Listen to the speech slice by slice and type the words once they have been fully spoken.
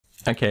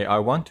Okay, I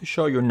want to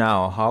show you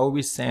now how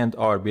we send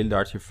our build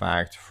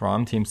artifact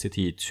from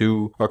TeamCity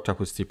to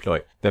Octopus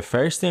Deploy. The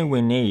first thing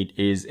we need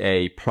is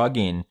a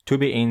plugin to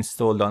be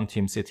installed on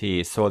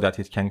TeamCity so that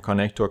it can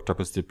connect to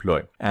Octopus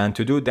Deploy. And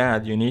to do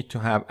that, you need to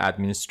have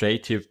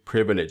administrative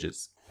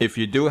privileges. If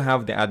you do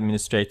have the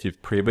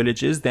administrative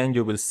privileges, then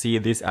you will see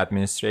this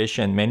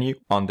administration menu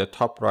on the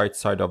top right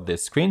side of the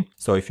screen.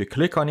 So if you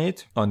click on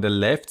it, on the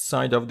left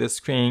side of the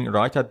screen,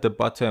 right at the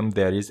bottom,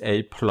 there is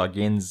a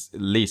plugins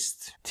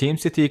list.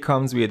 TeamCity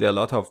comes with a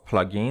lot of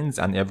plugins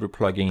and every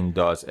plugin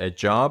does a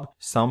job.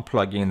 Some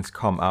plugins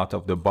come out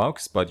of the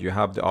box, but you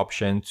have the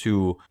option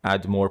to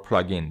add more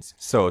plugins.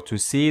 So to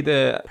see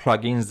the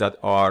plugins that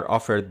are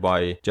offered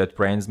by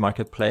JetBrains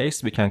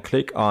Marketplace, we can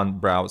click on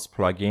Browse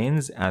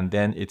Plugins and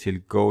then it will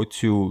go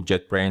to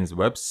JetBrains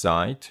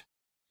website,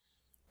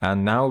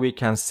 and now we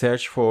can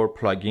search for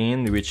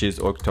plugin which is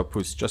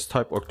Octopus. Just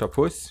type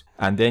Octopus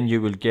and then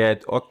you will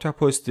get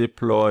Octopus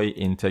Deploy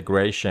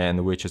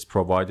integration, which is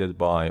provided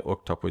by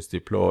Octopus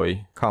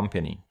Deploy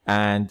company.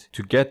 And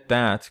to get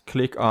that,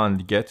 click on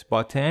the Get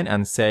button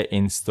and say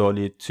install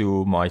it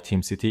to my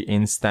TeamCity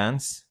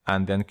instance,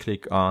 and then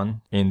click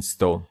on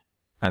Install,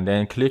 and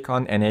then click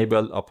on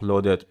Enable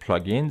Uploaded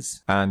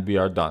Plugins, and we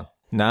are done.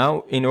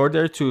 Now, in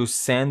order to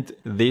send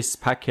this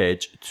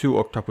package to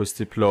Octopus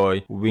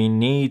Deploy, we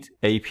need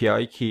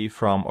API key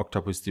from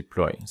Octopus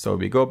Deploy. So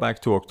we go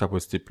back to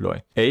Octopus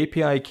Deploy.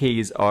 API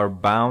keys are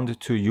bound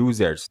to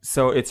users.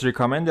 So it's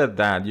recommended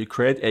that you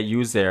create a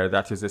user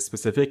that is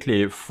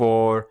specifically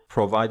for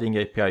providing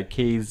API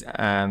keys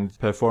and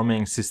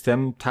performing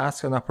system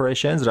tasks and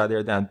operations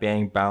rather than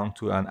being bound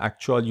to an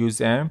actual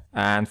user.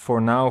 And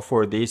for now,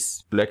 for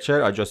this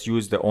lecture, I just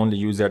use the only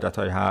user that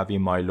I have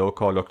in my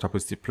local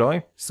Octopus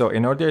Deploy. So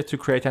in order to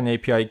create an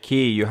API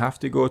key, you have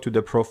to go to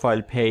the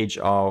profile page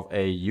of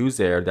a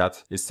user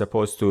that is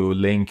supposed to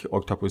link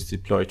Octopus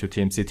Deploy to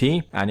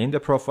TeamCity. And in the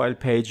profile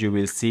page, you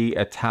will see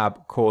a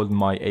tab called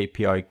My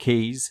API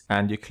Keys.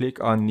 And you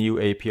click on New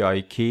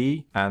API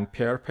Key, and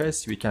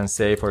purpose, we can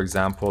say, for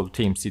example,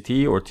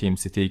 TeamCity or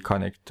TeamCity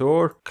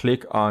Connector.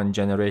 Click on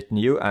Generate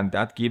New, and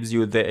that gives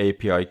you the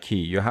API key.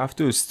 You have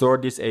to store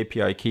this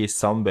API key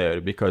somewhere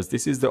because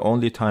this is the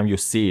only time you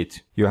see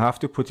it. You have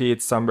to put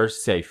it somewhere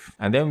safe.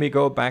 And then we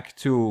go back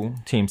to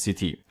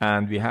TeamCity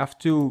and we have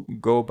to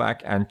go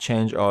back and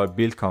change our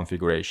build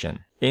configuration.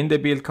 In the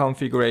build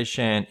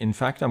configuration, in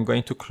fact, I'm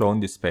going to clone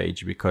this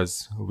page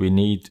because we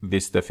need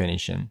this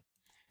definition.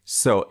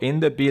 So in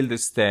the build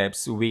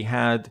steps, we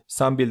had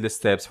some build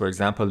steps. For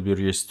example, we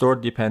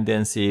restored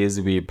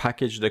dependencies, we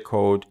packaged the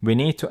code. We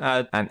need to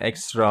add an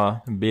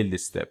extra build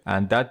step,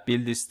 and that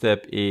build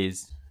step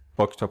is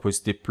Octopus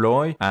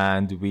Deploy,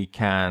 and we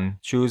can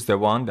choose the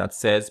one that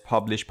says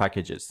publish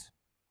packages.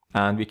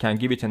 And we can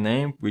give it a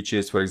name, which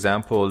is, for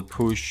example,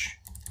 push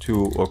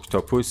to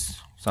Octopus,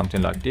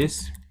 something like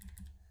this.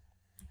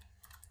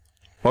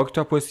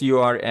 Octopus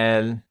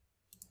URL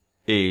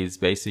is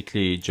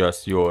basically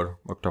just your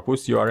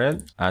Octopus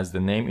URL, as the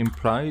name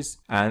implies,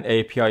 and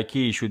API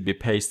key should be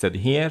pasted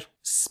here.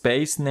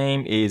 Space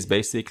name is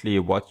basically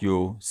what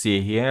you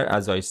see here.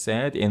 As I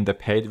said, in the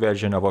paid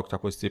version of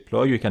Octopus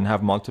Deploy, you can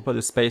have multiple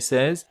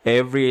spaces.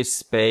 Every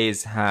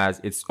space has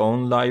its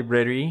own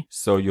library,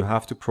 so you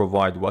have to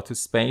provide what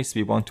space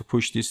we want to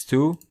push this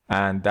to,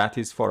 and that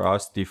is for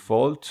us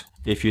default.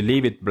 If you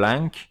leave it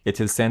blank, it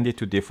will send it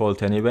to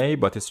default anyway,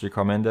 but it's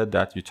recommended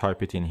that you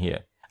type it in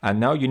here. And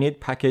now you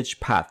need package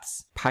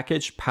paths.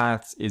 Package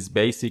paths is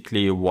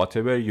basically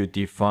whatever you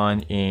define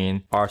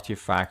in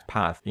artifact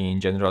path in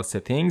general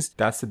settings.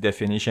 That's the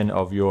definition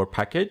of your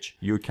package.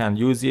 You can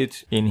use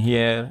it in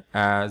here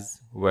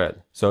as well.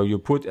 So you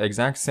put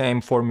exact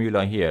same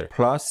formula here.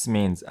 Plus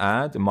means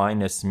add,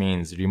 minus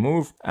means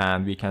remove,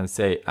 and we can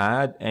say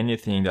add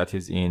anything that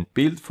is in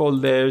build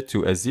folder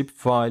to a zip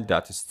file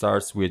that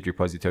starts with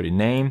repository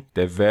name.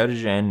 The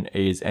version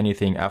is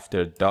anything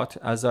after dot,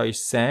 as I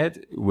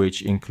said,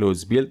 which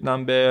includes build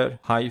number,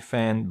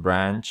 hyphen,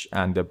 branch,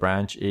 and the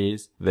branch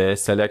is the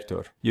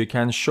selector. You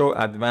can show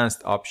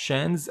advanced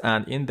options,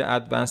 and in the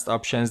advanced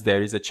options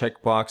there is a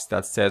checkbox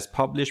that says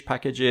publish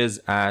packages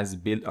as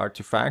build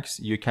artifacts.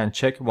 You can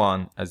check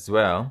one as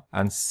well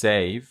and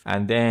save,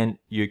 and then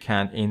you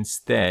can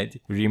instead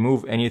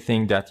remove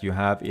anything that you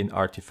have in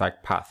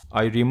artifact path.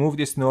 I remove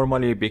this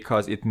normally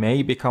because it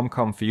may become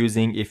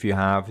confusing if you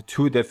have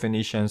two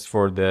definitions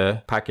for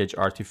the package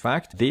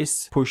artifact.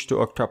 This push to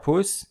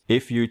Octopus,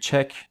 if you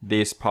check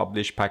this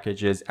publish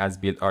packages as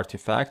build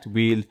artifact,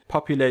 will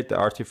populate the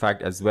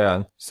artifact as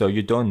well, so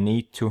you don't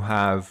need to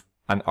have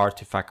an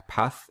artifact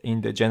path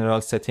in the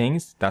general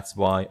settings. That's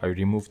why I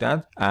removed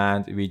that,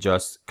 and we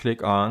just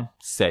click on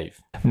save.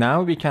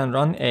 Now we can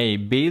run a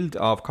build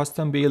of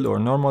custom build or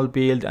normal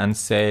build and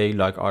say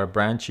like our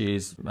branch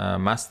is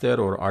master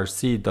or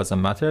RC, it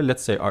doesn't matter.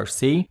 Let's say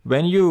RC.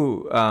 When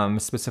you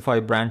specify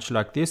branch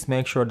like this,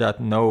 make sure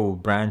that no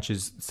branch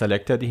is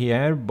selected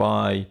here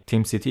by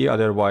TeamCity,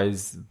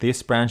 otherwise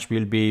this branch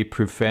will be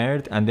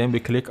preferred. And then we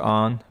click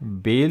on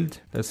build.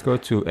 Let's go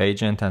to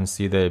agent and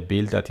see the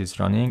build that is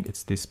running.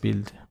 It's this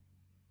build.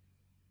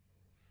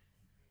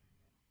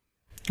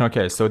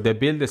 Okay, so the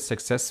build is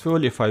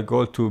successful. If I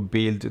go to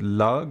build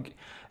log,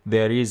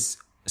 there is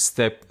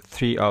step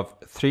 3 of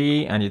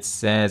 3 and it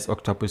says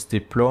Octopus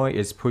Deploy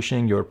is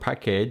pushing your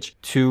package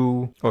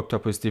to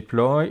Octopus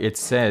Deploy. It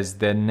says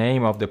the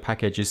name of the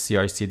package is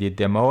CI/CD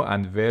demo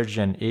and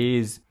version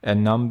is a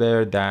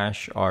number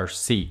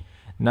 -rc.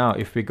 Now,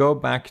 if we go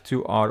back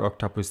to our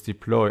Octopus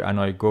Deploy and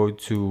I go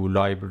to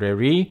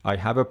library, I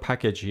have a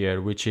package here,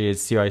 which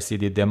is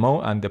CI/CD demo,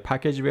 and the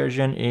package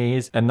version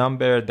is a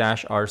number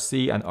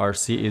 -rc, and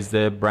rc is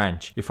the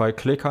branch. If I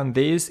click on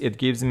this, it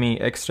gives me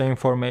extra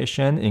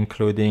information,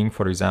 including,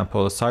 for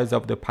example, size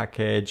of the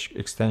package,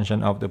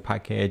 extension of the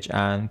package,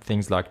 and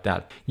things like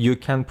that. You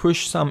can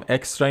push some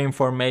extra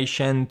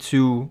information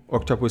to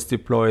Octopus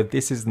Deploy.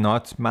 This is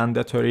not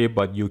mandatory,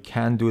 but you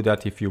can do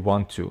that if you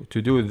want to.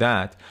 To do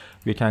that,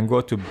 we can go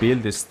to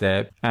build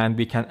step and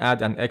we can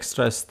add an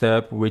extra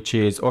step, which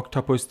is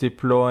Octopus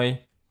Deploy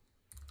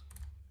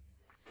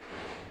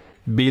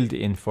build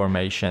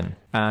information,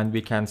 and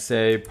we can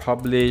say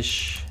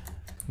publish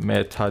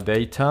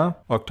metadata.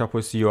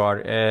 Octopus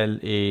URL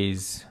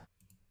is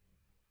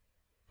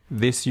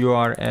this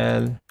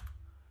URL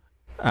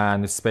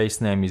and the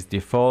space name is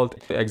default.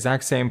 The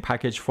exact same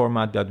package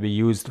format that we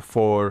used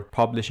for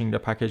publishing the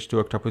package to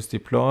Octopus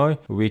Deploy,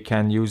 we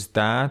can use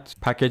that.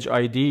 Package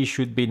ID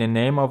should be the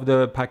name of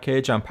the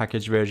package and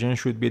package version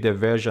should be the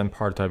version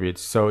part of it.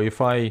 So if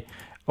I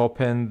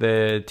open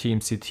the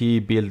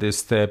TeamCity build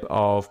step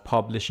of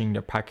publishing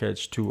the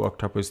package to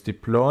Octopus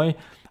Deploy,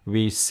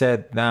 we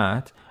said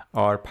that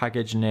our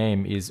package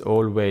name is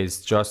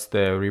always just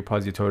the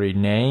repository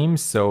name,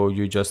 so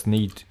you just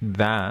need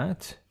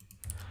that.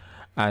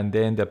 And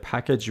then the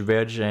package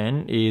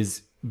version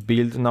is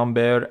build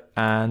number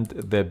and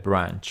the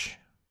branch.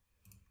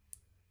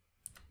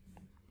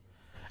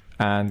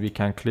 And we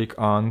can click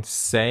on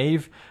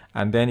save.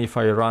 And then if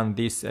I run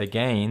this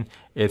again,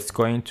 it's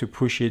going to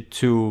push it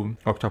to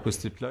Octopus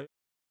Deploy.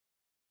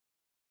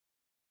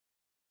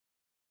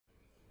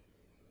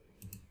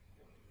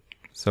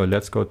 So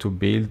let's go to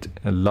build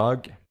a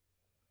log.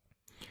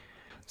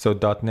 So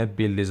 .NET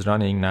build is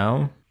running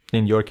now.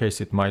 In your case,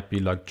 it might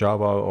be like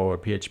Java or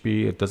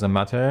PHP, it doesn't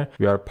matter.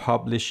 We are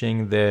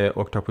publishing the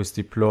Octopus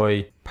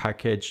Deploy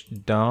package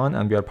done,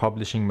 and we are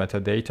publishing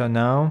metadata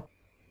now.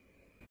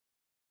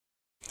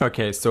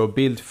 Okay, so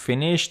build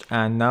finished,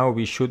 and now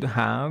we should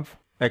have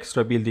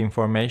extra build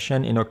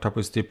information in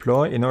Octopus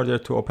Deploy. In order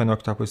to open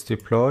Octopus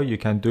Deploy, you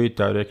can do it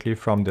directly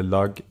from the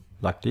log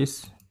like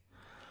this.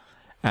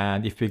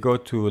 And if we go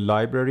to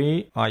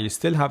library, I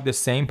still have the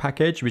same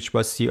package, which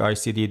was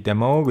CI/CD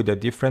demo with a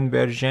different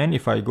version.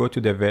 If I go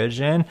to the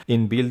version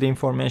in build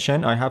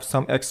information, I have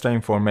some extra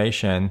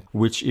information,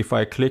 which if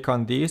I click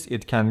on this,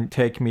 it can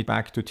take me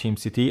back to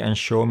TeamCity and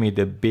show me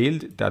the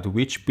build, that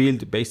which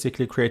build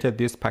basically created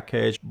this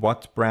package,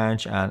 what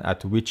branch, and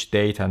at which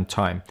date and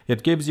time.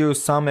 It gives you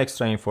some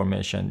extra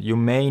information. You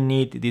may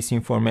need this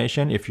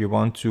information if you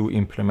want to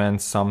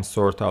implement some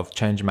sort of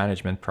change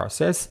management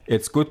process.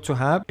 It's good to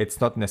have, it's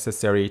not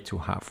necessary to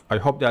have. I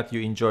hope that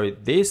you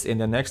enjoyed this. In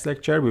the next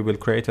lecture, we will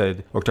create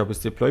an Octopus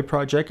Deploy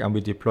project and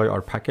we deploy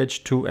our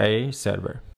package to a server.